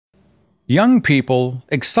Young people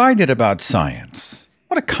excited about science.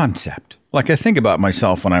 What a concept. Like I think about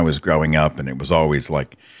myself when I was growing up, and it was always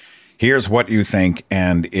like, here's what you think,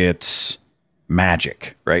 and it's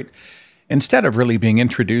magic, right? Instead of really being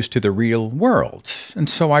introduced to the real world. And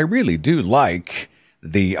so I really do like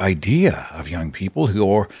the idea of young people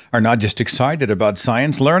who are not just excited about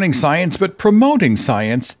science, learning science, but promoting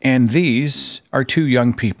science. And these are two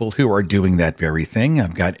young people who are doing that very thing.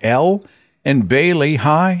 I've got Elle and Bailey.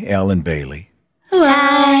 Hi, Elle and Bailey.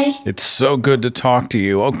 Hi. It's so good to talk to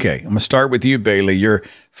you. Okay, I'm going to start with you, Bailey. You're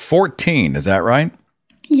 14, is that right?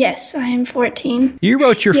 Yes, I am 14. You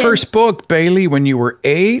wrote your first book, Bailey, when you were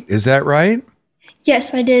 8, is that right?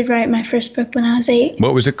 Yes, I did write my first book when I was 8.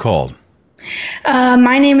 What was it called?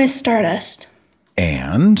 My name is Stardust.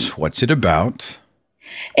 And what's it about?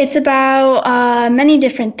 It's about many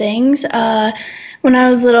different things. When I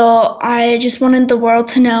was little, I just wanted the world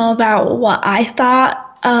to know about what I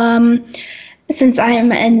thought. Since I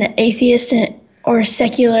am an atheist or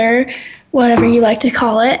secular, whatever you like to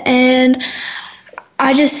call it. And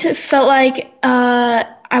I just felt like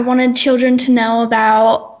I wanted children to know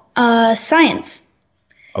about science.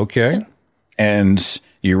 Okay. So, and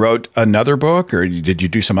you wrote another book, or did you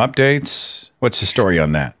do some updates? What's the story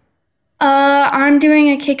on that? I'm doing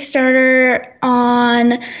a Kickstarter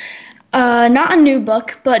on not a new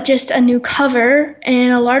book, but just a new cover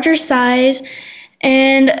in a larger size.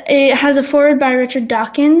 And it has a foreword by Richard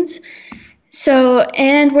Dawkins.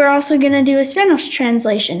 And we're also going to do a Spanish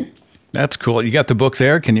translation. That's cool. You got the book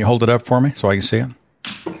there. Can you hold it up for me so I can see it?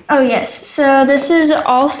 Oh, yes. So this is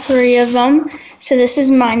all 3 of them. So this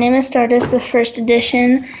is My Name is Stardust, the first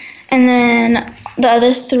edition, and then the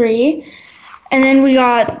other 3. And then we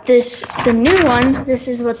got the new one. This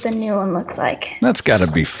is what the new one looks like. That's got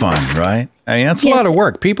to be fun, right? I mean, that's a lot of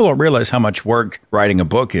work. People don't realize how much work writing a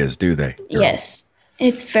book is, do they? Yes.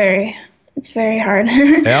 It's very hard.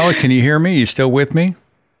 Elle, can you hear me? You still with me?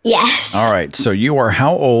 Yes. All right. So you are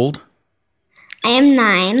how old? I am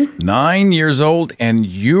 9. 9 years old, and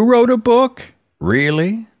you wrote a book?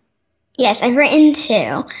 Really? Yes, I've written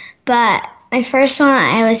 2, but my first one,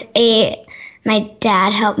 I was 8. My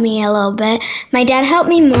dad helped me a little bit. My dad helped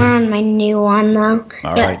me more on my new one, though.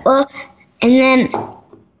 All right. Well, and then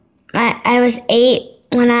I was 8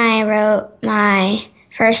 when I wrote my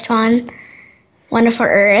first one, Wonderful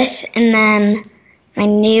Earth, and then my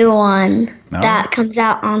new one that comes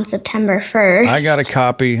out on September 1st. I got a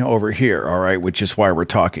copy over here, all right, which is why we're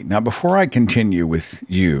talking. Now, before I continue with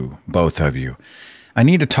you, both of you, I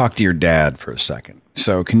need to talk to your dad for a second.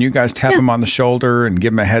 So can you guys tap him on the shoulder and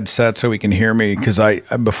give him a headset so he can hear me? Because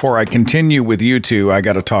before I continue with you two, I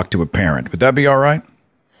got to talk to a parent. Would that be all right?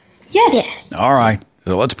 Yes. All right.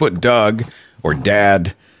 So let's put Doug, or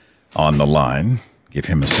Dad, on the line. Give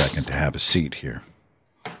him a second to have a seat here.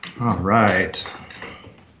 All right.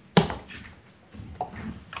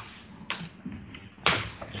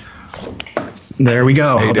 There we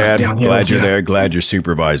go. Hey, Dad. Glad you're there. Glad you're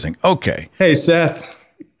supervising. Okay. Hey, Seth.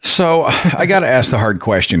 So I got to ask the hard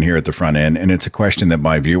question here at the front end, and it's a question that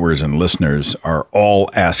my viewers and listeners are all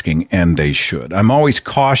asking, and they should. I'm always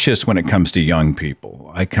cautious when it comes to young people.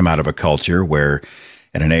 I come out of a culture where,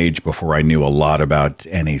 at an age before I knew a lot about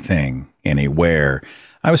anything, anywhere,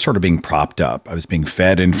 I was sort of being propped up. I was being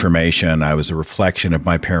fed information. I was a reflection of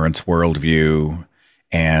my parents' worldview,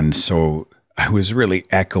 and so I was really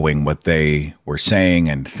echoing what they were saying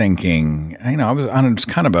and thinking. You know, it was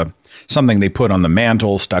kind of something they put on the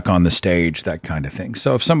mantle, stuck on the stage, that kind of thing.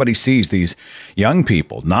 So if somebody sees these young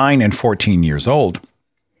people, 9 and 14 years old,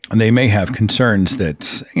 and they may have concerns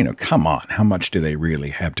that, you know, come on, how much do they really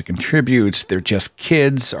have to contribute? They're just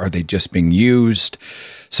kids. Are they just being used?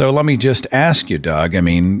 So let me just ask you, Doug, I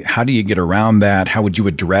mean, how do you get around that? How would you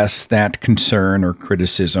address that concern or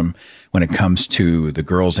criticism when it comes to the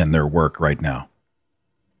girls and their work right now?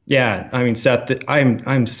 Yeah, I mean, Seth,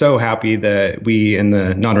 I'm so happy that we in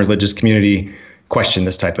the non-religious community question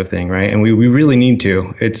this type of thing, right? And we really need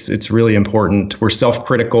to. It's really important. We're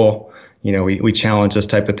self-critical. You know, we challenge this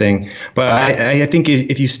type of thing. But I think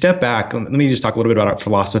if you step back, let me just talk a little bit about our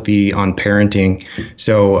philosophy on parenting.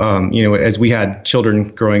 So, you know, as we had children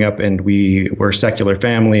growing up and we were a secular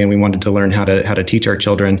family and we wanted to learn how to teach our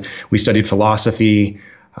children, we studied philosophy,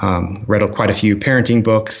 read quite a few parenting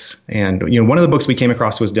books. And, you know, one of the books we came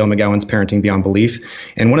across was Dale McGowan's Parenting Beyond Belief.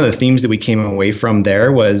 And one of the themes that we came away from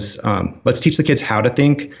there was let's teach the kids how to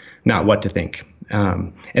think, not what to think.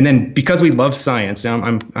 And then because we love science,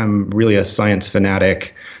 I'm really a science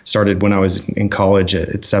fanatic. Started when I was in college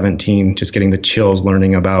at 17, just getting the chills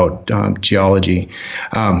learning about geology.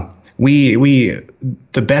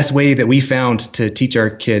 the best way that we found to teach our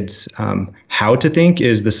kids how to think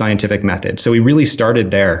is the scientific method. So we really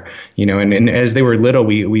started there, and as they were little,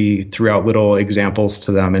 we threw out little examples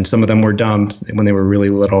to them, and some of them were dumb when they were really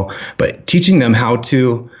little, but teaching them how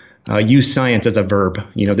to use science as a verb.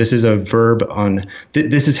 This is a verb on,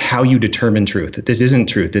 this is how you determine truth. This isn't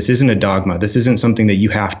truth. This isn't a dogma. This isn't something that you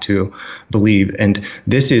have to believe. And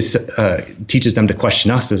this is teaches them to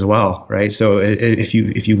question us as well, right? So if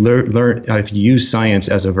you if you use science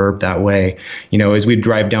as a verb that way, as we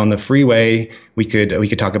drive down the freeway, we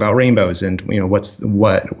could talk about rainbows and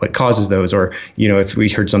what causes those, or if we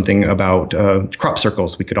heard something about crop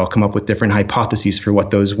circles, we could all come up with different hypotheses for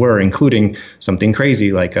what those were, including something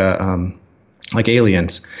crazy like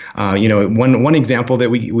aliens. One example that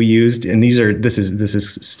we used, and this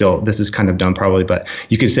is kind of dumb probably, but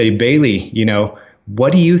you could say, Bailey,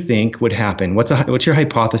 what do you think would happen? What's your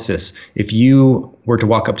hypothesis if you were to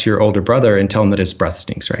walk up to your older brother and tell him that his breath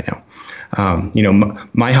stinks right now?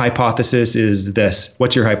 My hypothesis is this.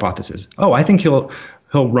 What's your hypothesis? Oh, I think he'll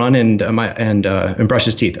run and brush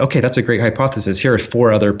his teeth. Okay, that's a great hypothesis. Here are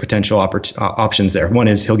 4 other potential options there. One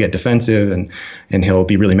is he'll get defensive and he'll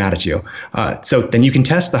be really mad at you. So then you can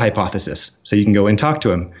test the hypothesis. So you can go and talk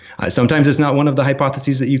to him. Sometimes it's not one of the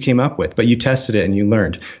hypotheses that you came up with, but you tested it and you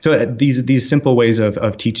learned. So these simple ways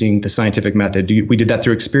of teaching the scientific method, we did that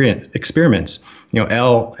through experiments.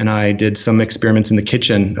 Elle and I did some experiments in the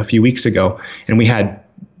kitchen a few weeks ago, and we had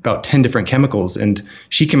about 10 different chemicals, and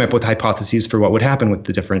she came up with hypotheses for what would happen with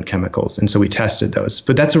the different chemicals. And so we tested those.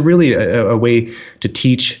 But that's really a way to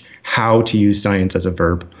teach how to use science as a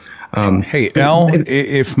verb. Hey, Elle,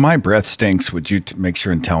 if my breath stinks, would you make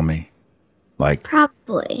sure and tell me?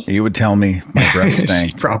 Probably. You would tell me my breath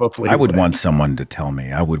stinks? Probably. I would want someone to tell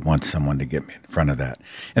me. I would want someone to get me in front of that.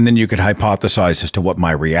 And then you could hypothesize as to what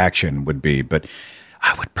my reaction would be. But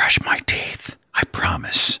I would brush my teeth. I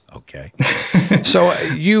promise. Okay. So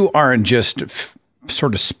you aren't just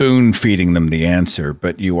sort of spoon feeding them the answer,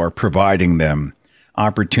 but you are providing them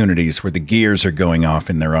opportunities where the gears are going off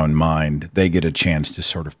in their own mind. They get a chance to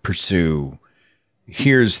sort of pursue.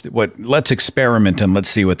 Let's experiment and let's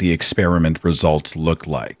see what the experiment results look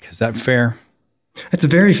like. Is that fair? That's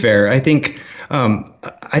very fair. I think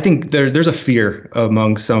there's a fear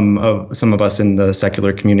among some of us in the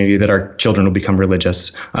secular community that our children will become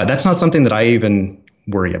religious. That's not something that I even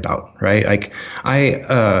worry about, right? Like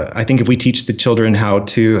I think if we teach the children how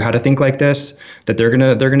to think like this, that they're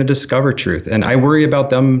gonna discover truth. And I worry about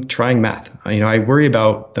them trying meth. I worry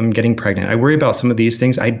about them getting pregnant. I worry about some of these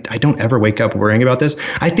things. I don't ever wake up worrying about this.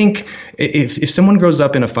 I think if someone grows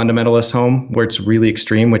up in a fundamentalist home where it's really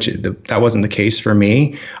extreme, which that wasn't the case for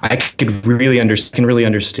me, I can really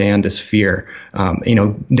understand this fear.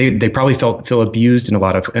 They probably feel abused in a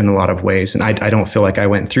lot of ways, and I don't feel like I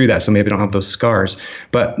went through that, so maybe I don't have those scars.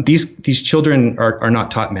 But these children are not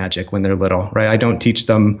taught magic when they're little, right? I don't teach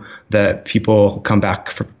them that people come back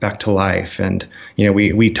to life, and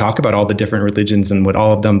we talk about all the different religions and what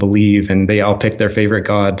all of them believe, and they all pick their favorite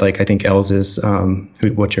god. Like I think Elle's is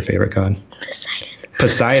what's your favorite god?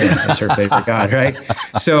 Poseidon is her favorite god, right?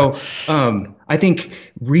 So I think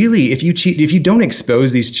really, if you don't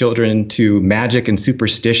expose these children to magic and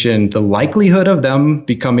superstition, the likelihood of them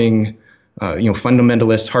becoming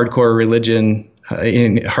fundamentalist, hardcore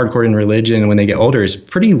in religion when they get older is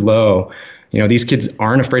pretty low. These kids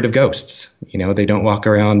aren't afraid of ghosts. They don't walk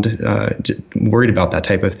around worried about that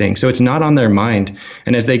type of thing. So it's not on their mind.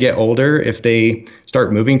 And as they get older, if they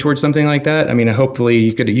start moving towards something like that, hopefully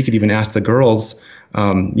you could even ask the girls.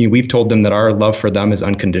 We've told them that our love for them is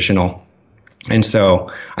unconditional. And so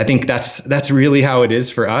I think that's really how it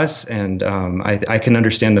is for us. And I can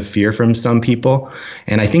understand the fear from some people.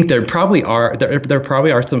 And I think there probably are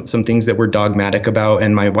some things that we're dogmatic about.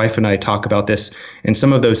 And my wife and I talk about this. And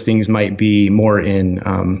some of those things might be more in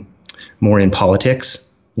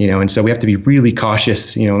politics. And so we have to be really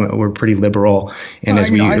cautious. We're pretty liberal. And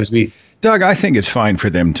Doug, I think it's fine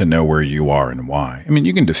for them to know where you are and why.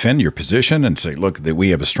 You can defend your position and say, look, that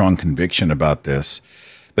we have a strong conviction about this.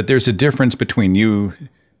 But there's a difference between you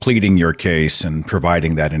pleading your case and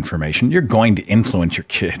providing that information. You're going to influence your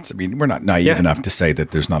kids. We're not naive enough to say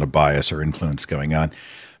that there's not a bias or influence going on.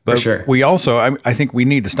 But for sure. We also, I think we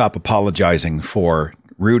need to stop apologizing for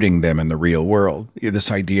rooting them in the real world. This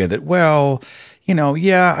idea that,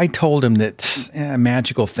 I told him that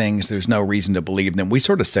magical things, there's no reason to believe them. We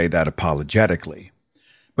sort of say that apologetically.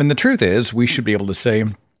 When the truth is, we should be able to say,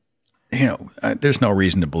 there's no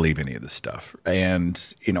reason to believe any of this stuff.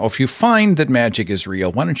 And, if you find that magic is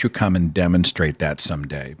real, why don't you come and demonstrate that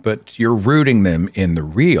someday? But you're rooting them in the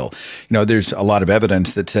real. There's a lot of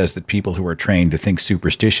evidence that says that people who are trained to think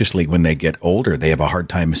superstitiously when they get older, they have a hard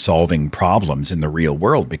time solving problems in the real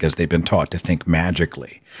world because they've been taught to think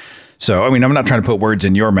magically. So, I'm not trying to put words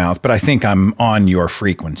in your mouth, but I think I'm on your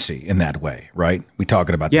frequency in that way, right? We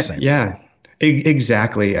talking about the same thing. Yeah.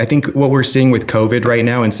 Exactly. I think what we're seeing with COVID right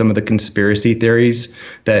now and some of the conspiracy theories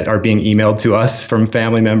that are being emailed to us from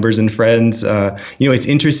family members and friends, it's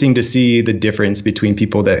interesting to see the difference between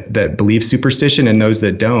people that believe superstition and those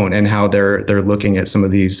that don't, and how they're looking at some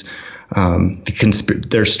of these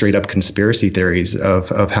they're straight up conspiracy theories of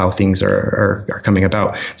how things are coming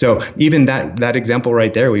about. So even that example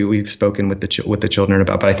right there, we've spoken with the children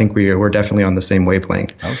about, but I think we're definitely on the same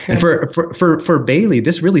wavelength. Okay. And for Bailey,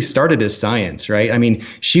 this really started as science, right? I mean,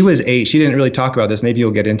 she was she didn't really talk about this. Maybe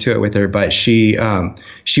you'll get into it with her, but she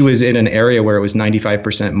was in an area where it was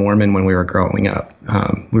 95% Mormon when we were growing up.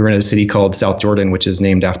 We were in a city called South Jordan, which is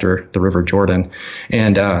named after the River Jordan,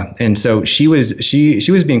 and so she was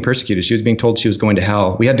being persecuted. She was being told she was going to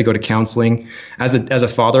hell. We had to go to counseling as a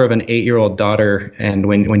father of an 8-year-old daughter. And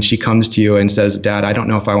when she comes to you and says, "Dad, I don't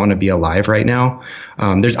know if I want to be alive right now.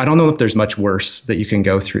 I don't know if there's much worse that you can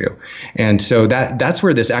go through." And so that's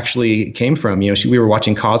where this actually came from. We were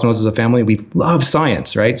watching Cosmos as a family. We love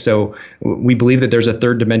science, right? So we believe that there's a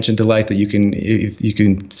third dimension to life, that you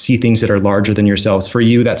can see things that are larger than yourselves. For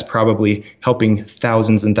you, that's probably helping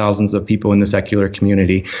thousands and thousands of people in the secular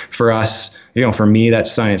community. For us, for me,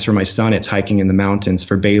 that's science. For my son, it's hiking in the mountains.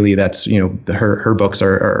 For Bailey, that's, her books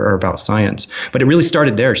are about science. But it really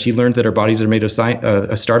started there. She learned that our bodies are made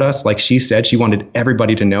of stardust. Like she said, she wanted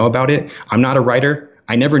everybody to know about it. I'm not a writer.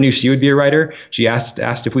 I never knew she would be a writer. She asked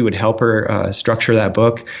if we would help her structure that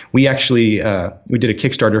book. We actually we did a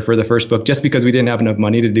Kickstarter for the first book just because we didn't have enough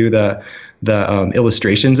money to do the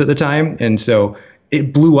illustrations at the time. And so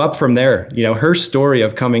it blew up from there. Her story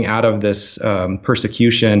of coming out of this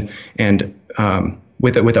persecution and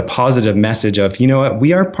with a positive message of,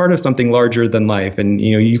 we are part of something larger than life. And,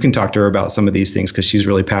 you can talk to her about some of these things because she's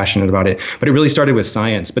really passionate about it. But it really started with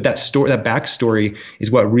science. But that backstory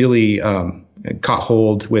is what really caught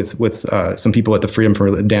hold with some people at the Freedom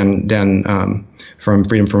from Dan from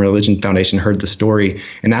Freedom from Religion Foundation heard the story,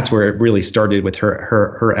 and that's where it really started with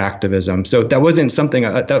her activism. So that wasn't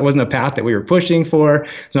a path that we were pushing for.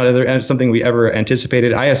 It's not something we ever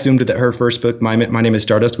anticipated. I assumed that her first book, My Name is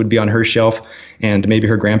Stardust, would be on her shelf and maybe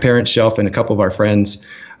her grandparents' shelf and a couple of our friends.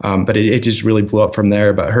 But it just really blew up from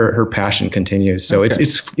there. But her passion continues. So okay.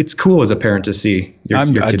 It's cool as a parent to see your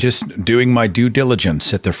kids. Just doing my due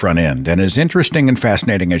diligence at the front end. And as interesting and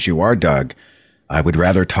fascinating as you are, Doug, I would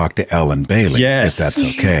rather talk to Elle and Bailey, if that's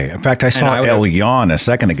okay. In fact, I saw Elle yawn a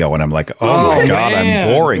second ago, and I'm like, oh my God, man.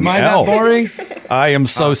 I'm boring. Am I not boring? I am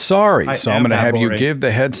so sorry. So I'm going to have you give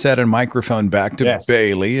the headset and microphone back to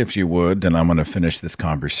Bailey, if you would, and I'm going to finish this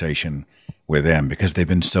conversation with them because they've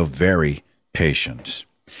been so very patient.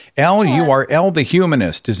 Elle, you are Elle the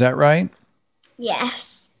humanist, is that right?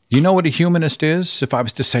 Yes. Do you know what a humanist is? If I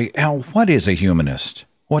was to say, Elle, what is a humanist?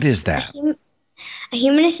 What is that? A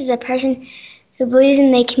humanist is a person who believes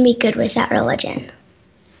in they can be good without religion.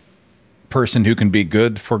 Person who can be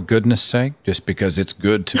good for goodness sake, just because it's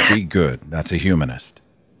good to be good. That's a humanist.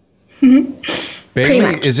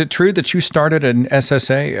 Bailey, is it true that you started an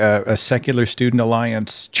SSA, a Secular Student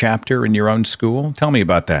Alliance chapter in your own school? Tell me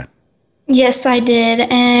about that. Yes, I did.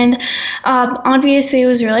 And obviously it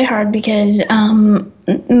was really hard because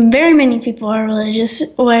very many people are religious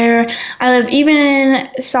where I live, even in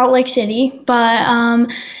Salt Lake City. But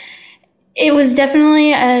it was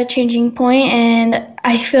definitely a changing point, and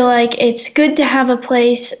I feel like it's good to have a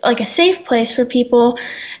place, like a safe place for people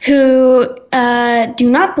who do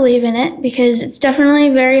not believe in it, because it's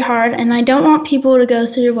definitely very hard, and I don't want people to go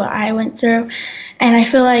through what I went through. And I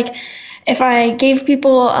feel like if I gave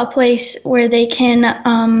people a place where they can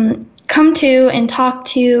come to and talk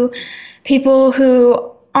to people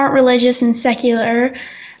who aren't religious and secular,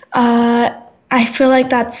 I feel like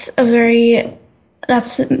that's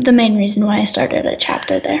the main reason why I started a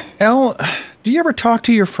chapter there. Elle, do you ever talk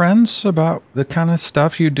to your friends about the kind of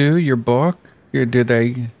stuff you do, your book? Are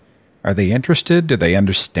they interested? Do they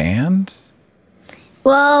understand?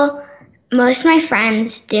 Well, most of my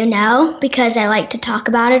friends do know because I like to talk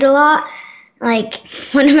about it a lot. Like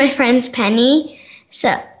one of my friends, Penny.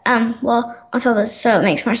 So, I'll tell this so it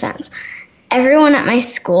makes more sense. Everyone at my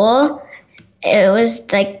school, it was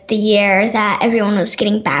like the year that everyone was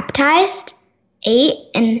getting baptized, 8,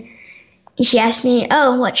 and she asked me,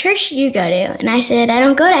 "Oh, what church do you go to?" And I said, "I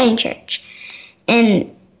don't go to any church."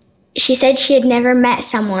 And she said she had never met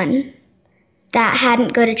someone that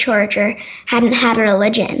hadn't go to church or hadn't had a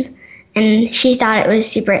religion. And she thought it was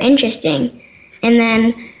super interesting. And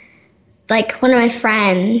then, like, one of my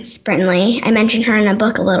friends, Brinley, I mentioned her in a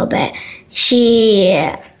book a little bit. She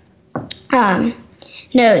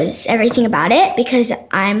knows everything about it because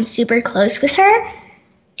I'm super close with her.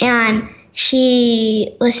 And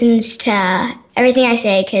she listens to everything I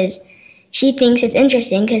say because she thinks it's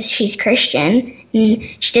interesting because she's Christian and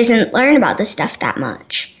she doesn't learn about this stuff that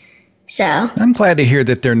much. So I'm glad to hear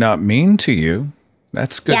that they're not mean to you.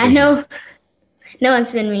 That's good. yeah, no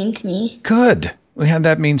one's been mean to me. Good. Well,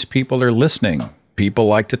 that means people are listening. People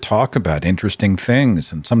like to talk about interesting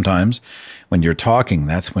things. And sometimes when you're talking,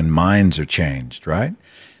 that's when minds are changed, right?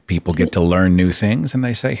 People get to learn new things and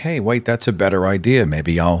they say, hey, wait, that's a better idea.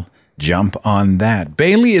 Maybe I'll jump on that.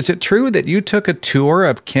 Bailey, is it true that you took a tour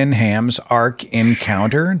of Ken Ham's Ark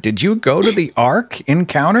Encounter? Did you go to the Ark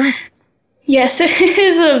Encounter? Yes, it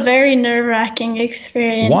is a very nerve-wracking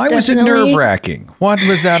experience. Why was it nerve-wracking? What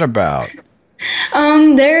was that about?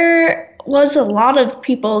 There was a lot of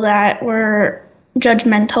people that were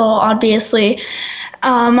judgmental, obviously.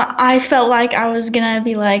 I felt like I was going to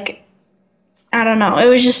be like, I don't know. It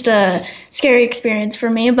was just a scary experience for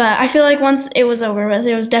me. But I feel like once it was over with,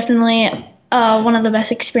 it was definitely one of the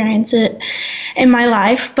best experiences in my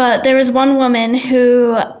life. But there was one woman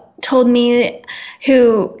who told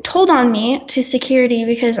on me to security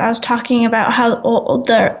because I was talking about how old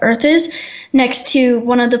the earth is next to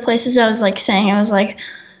one of the places I was like saying it was like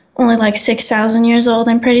only like 6,000 years old,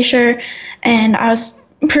 I'm pretty sure. And I was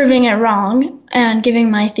proving it wrong and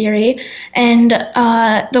giving my theory. And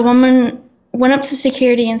the woman went up to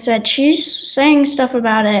security and said, she's saying stuff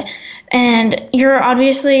about it. And you're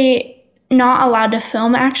obviously not allowed to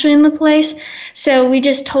film actually in the place. So we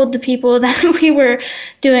just told the people that we were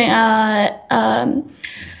doing a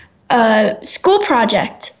school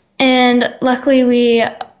project. And luckily we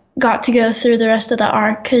got to go through the rest of the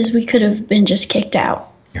Ark because we could have been just kicked out.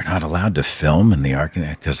 You're not allowed to film in the Ark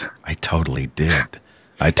because I totally did.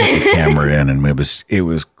 I took the camera in and it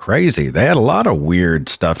was crazy. They had a lot of weird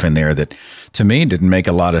stuff in there that to me didn't make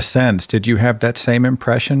a lot of sense. Did you have that same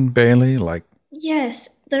impression, Bailey?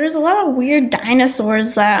 Yes. There was a lot of weird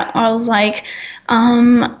dinosaurs that I was like,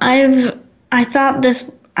 I thought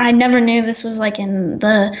this, I never knew this was like in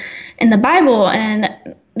the Bible, and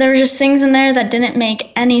there were just things in there that didn't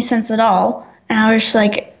make any sense at all. And I was just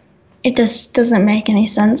like, it just doesn't make any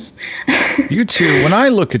sense. You too, when I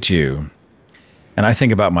look at you and I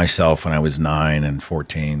think about myself when I was 9 and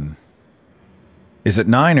 14, is it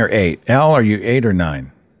 9 or 8? Elle, are you 8 or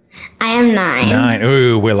 9? I am 9. 9.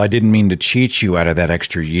 Oh, well, I didn't mean to cheat you out of that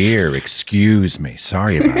extra year. Excuse me.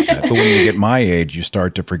 Sorry about that. But when you get my age, you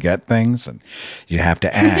start to forget things and you have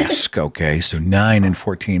to ask. Okay, so 9 and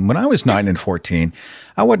 14. When I was 9 and 14,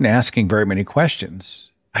 I wasn't asking very many questions.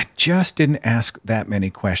 I just didn't ask that many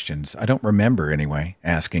questions. I don't remember, anyway,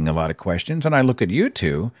 asking a lot of questions. And I look at you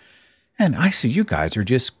two, and I see you guys are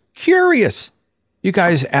just curious. You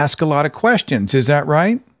guys ask a lot of questions. Is that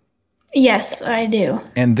right? Yes, I do.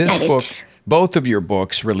 And this book, both of your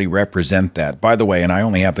books really represent that. By the way, and I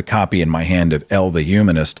only have the copy in my hand of Elle the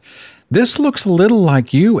Humanist. This looks a little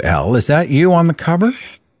like you, Elle. Is that you on the cover?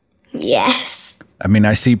 Yes. I mean,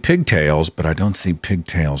 I see pigtails, but I don't see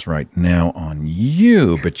pigtails right now on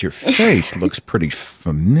you. But your face looks pretty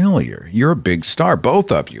familiar. You're a big star.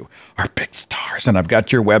 Both of you are big stars. And I've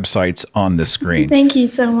got your websites on the screen. Thank you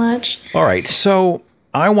so much. All right. So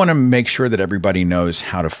I want to make sure that everybody knows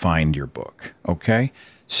how to find your book. Okay.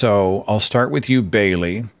 So I'll start with you,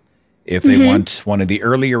 Bailey. If they want one of the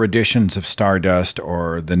earlier editions of Stardust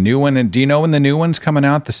or the new one, and do you know when the new one's coming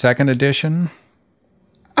out, the second edition?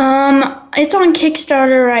 It's on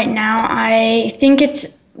Kickstarter right now. I think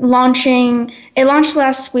it's launching. It launched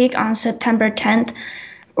last week on September 10th.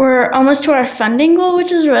 We're almost to our funding goal,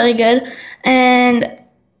 which is really good. And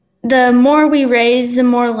the more we raise, the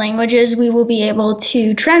more languages we will be able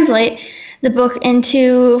to translate the book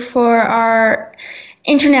into for our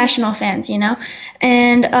international fans, you know.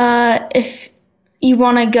 And if you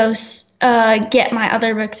want to go get my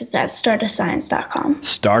other books, it's at stardustscience.com.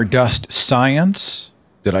 Stardust Science?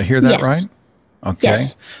 Did I hear that right? Okay.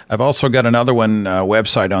 Yes. I've also got another one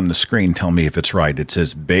website on the screen. Tell me if it's right. It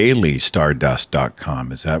says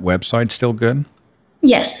BaileyStardust.com. Is that website still good?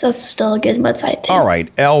 Yes, that's still a good website too. All right.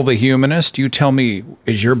 Elle the Humanist, you tell me,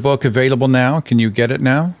 is your book available now? Can you get it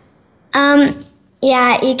now?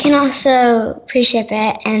 Yeah, you can also pre-ship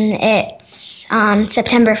it, and it's on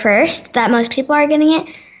September 1st that most people are getting it.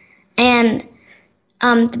 And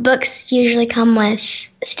the books usually come with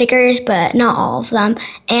stickers, but not all of them.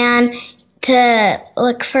 And to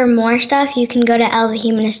look for more stuff, you can go to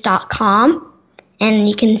ellethehumanist.com and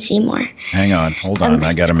you can see more. Hang on, hold on.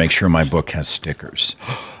 I got to make sure my book has stickers.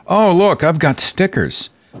 Oh, look, I've got stickers.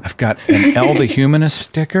 I've got an Elle the Humanist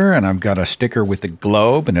sticker, and I've got a sticker with the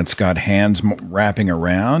globe, and it's got hands wrapping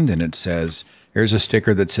around, and it says, here's a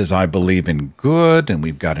sticker that says, I believe in good, and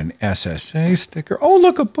we've got an SSA sticker. Oh,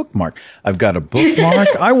 look, a bookmark. I've got a bookmark.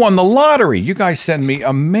 I won the lottery. You guys send me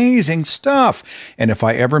amazing stuff. And if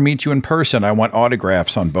I ever meet you in person, I want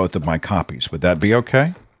autographs on both of my copies. Would that be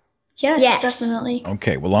okay? Yes, definitely.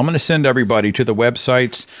 Okay, well, I'm going to send everybody to the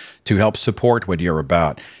websites to help support what you're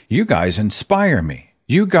about. You guys inspire me.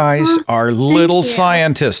 You guys are little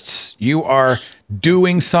scientists. You are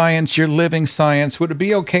doing science. You're living science. Would it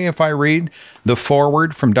be okay if I read the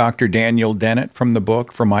foreword from Dr. Daniel Dennett from the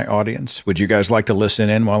book for my audience? Would you guys like to listen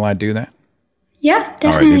in while I do that? Yeah,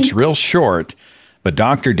 definitely. All right, it's real short, but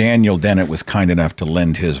Dr. Daniel Dennett was kind enough to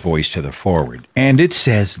lend his voice to the foreword. And it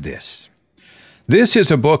says this: this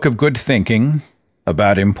is a book of good thinking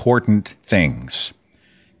about important things.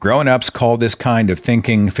 Grown-ups call this kind of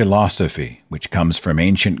thinking philosophy, which comes from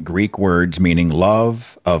ancient Greek words meaning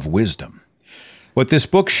love of wisdom. What this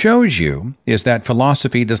book shows you is that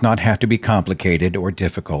philosophy does not have to be complicated or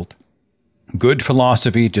difficult. Good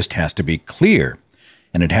philosophy just has to be clear,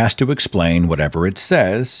 and it has to explain whatever it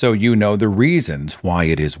says so you know the reasons why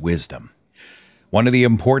it is wisdom. One of the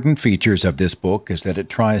important features of this book is that it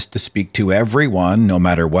tries to speak to everyone, no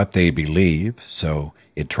matter what they believe, so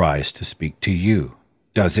it tries to speak to you.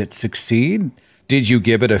 Does it succeed? Did you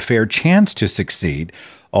give it a fair chance to succeed?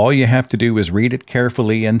 All you have to do is read it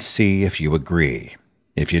carefully and see if you agree.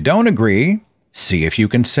 If you don't agree, see if you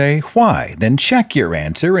can say why. Then check your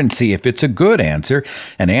answer and see if it's a good answer,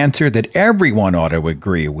 an answer that everyone ought to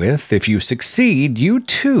agree with. If you succeed, you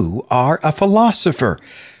too are a philosopher.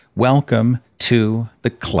 Welcome to the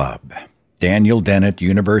club. Daniel Dennett,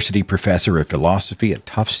 University Professor of Philosophy at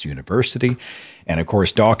Tufts University. And of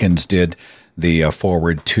course, Dawkins did the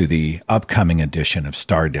forward to the upcoming edition of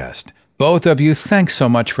Stardust. Both of you, thanks so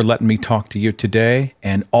much for letting me talk to you today,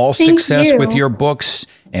 and all success with your books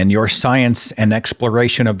and your science and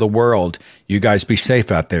exploration of the world. You guys be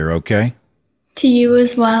safe out there, okay? To you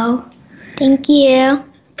as well. Thank you.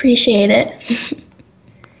 Appreciate it.